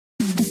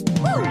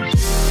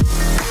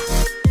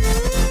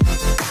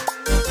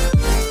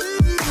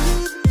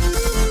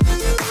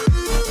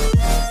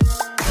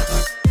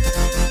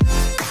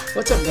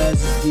What's up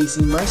guys, it's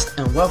DCMust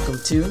and welcome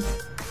to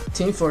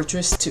Team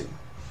Fortress 2.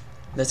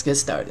 Let's get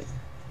started.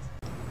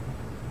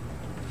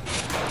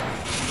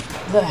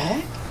 The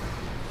heck?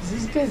 Is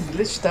these guys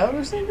glitched out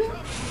or something?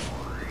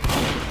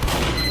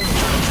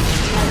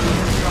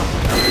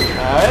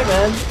 Alright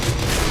man.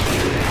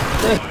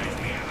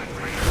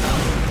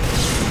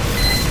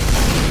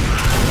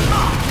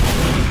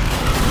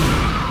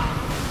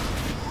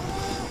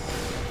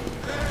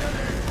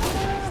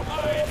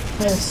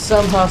 I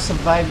somehow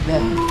survived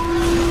that.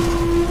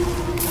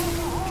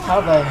 How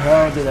the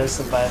hell did I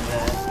survive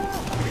that?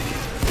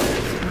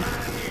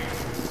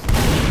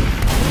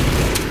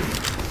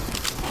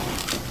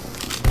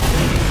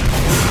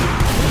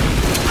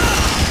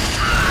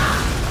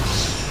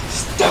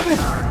 Stop it!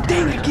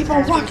 Dang it! Keep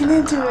on walking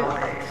into it!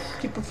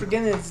 Keep on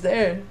forgetting it's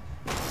there.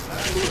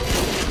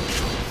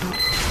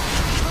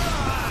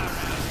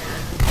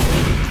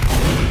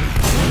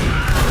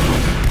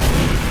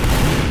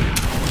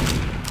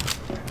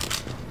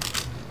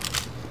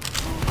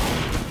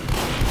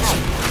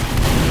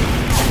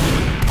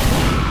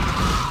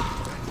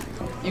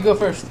 You go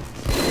first.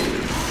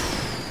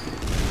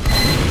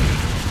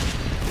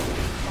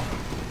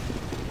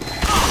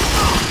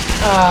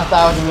 Ah, I thought I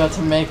was gonna be able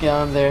to make it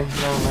on there.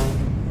 No man.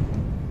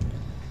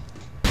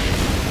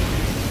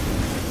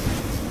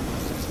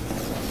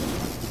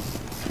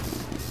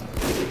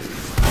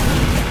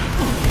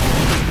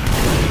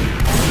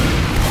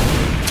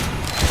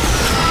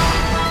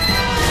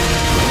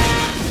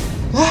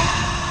 I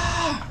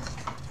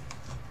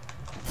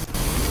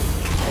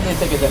need to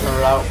take a different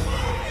route.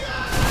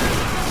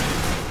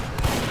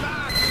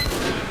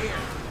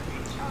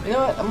 You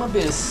know what? I'm gonna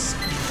be a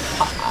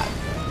spy.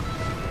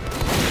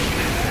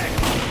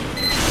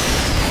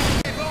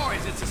 Hey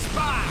boys, it's a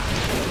spy.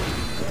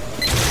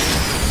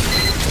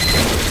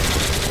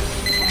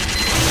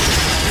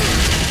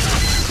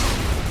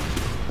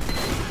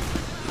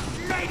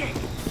 Mating!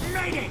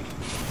 Mating!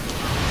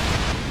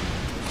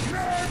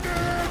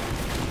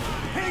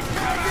 He's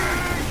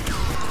coming!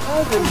 I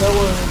didn't know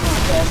what was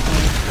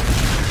happening.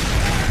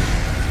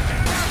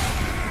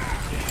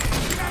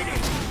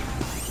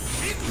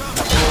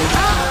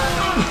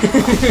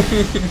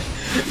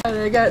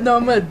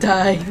 I'm gonna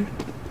die.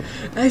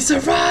 I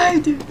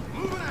survived!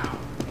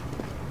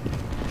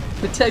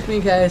 Protect me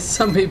guys,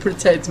 somebody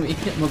protect me.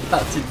 I'm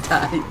about to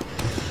die.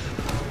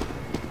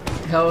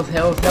 Health.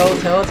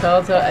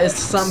 I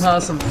somehow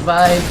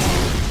survived.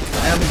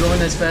 I'm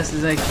going as fast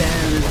as I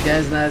can. This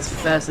guy's not as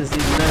fast as he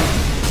left.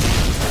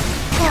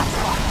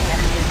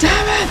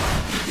 Damn it!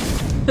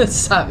 I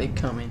saw it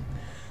coming.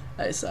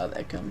 I saw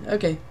that coming.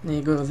 Okay, then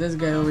you go with this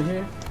guy over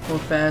here. Go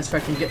fast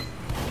if I can get...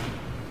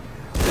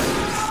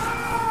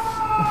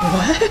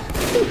 What?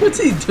 What's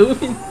he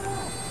doing?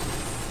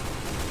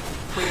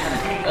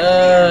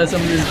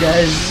 Some of these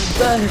guys.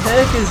 What the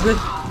heck is with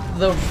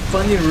the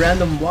funny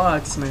random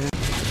walks, man?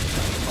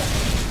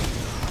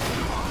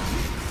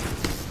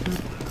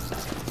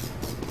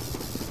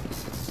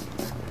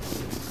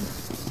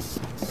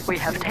 We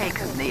have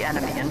taken the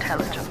enemy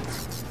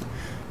intelligence.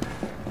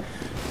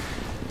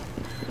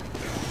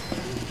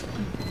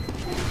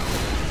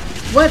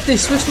 What? They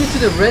switched me to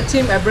the red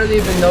team? I barely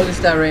even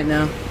noticed that right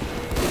now.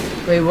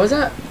 Wait, was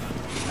that?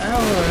 I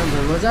don't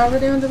remember. Was I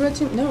already on the red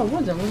team? No, I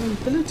wasn't. I was on the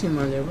blue team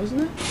earlier,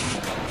 wasn't I?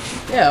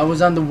 Yeah, I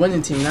was on the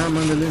winning team. Now I'm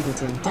on the losing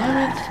team.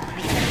 Damn it!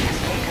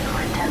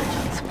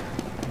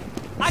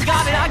 I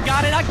got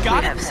it! We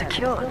have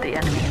secured the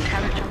enemy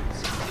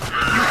intelligence.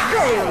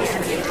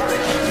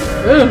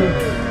 Ooh!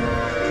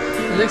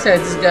 It looks like I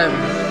just got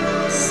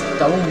stoned.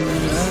 I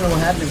don't know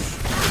what happened.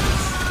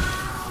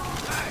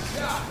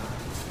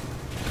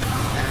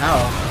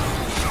 Ow.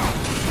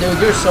 Dude,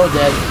 you're so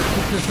dead.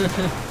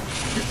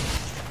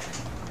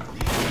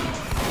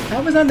 I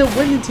was on the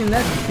winning team,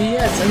 that's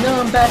BS. I know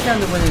I'm back on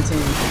the winning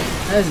team.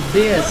 That's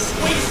BS.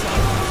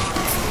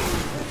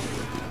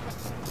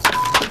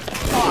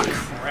 Oh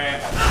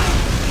crap.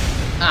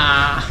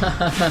 Ah.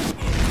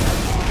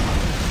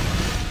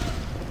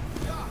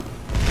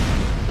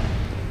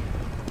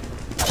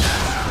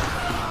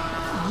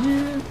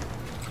 Yeah.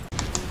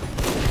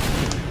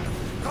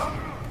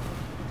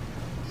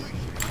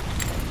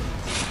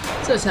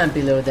 Such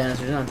happy little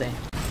dancers, aren't they?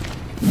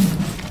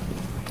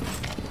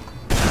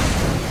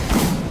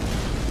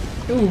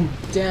 Ooh,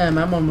 damn,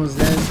 I'm almost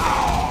dead.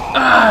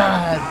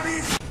 Ah!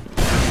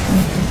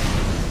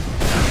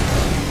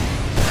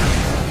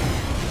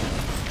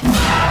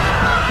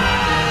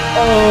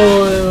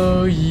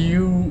 Oh,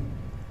 you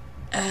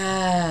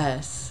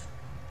ass.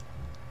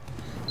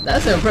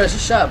 That's an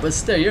impressive shot, but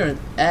still, you're an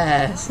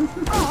ass.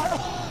 Victory.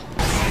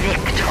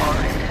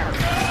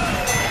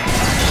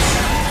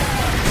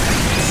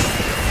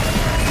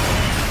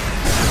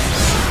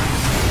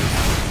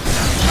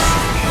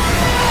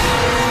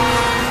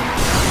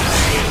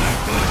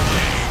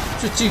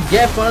 That's what you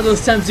get for all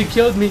those times you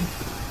killed me.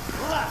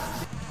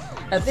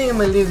 I think I'm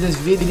gonna leave this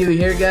video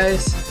here,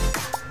 guys.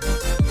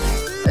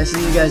 I'll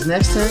see you guys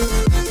next time.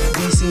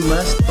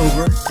 DCMust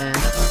over and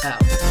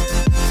out.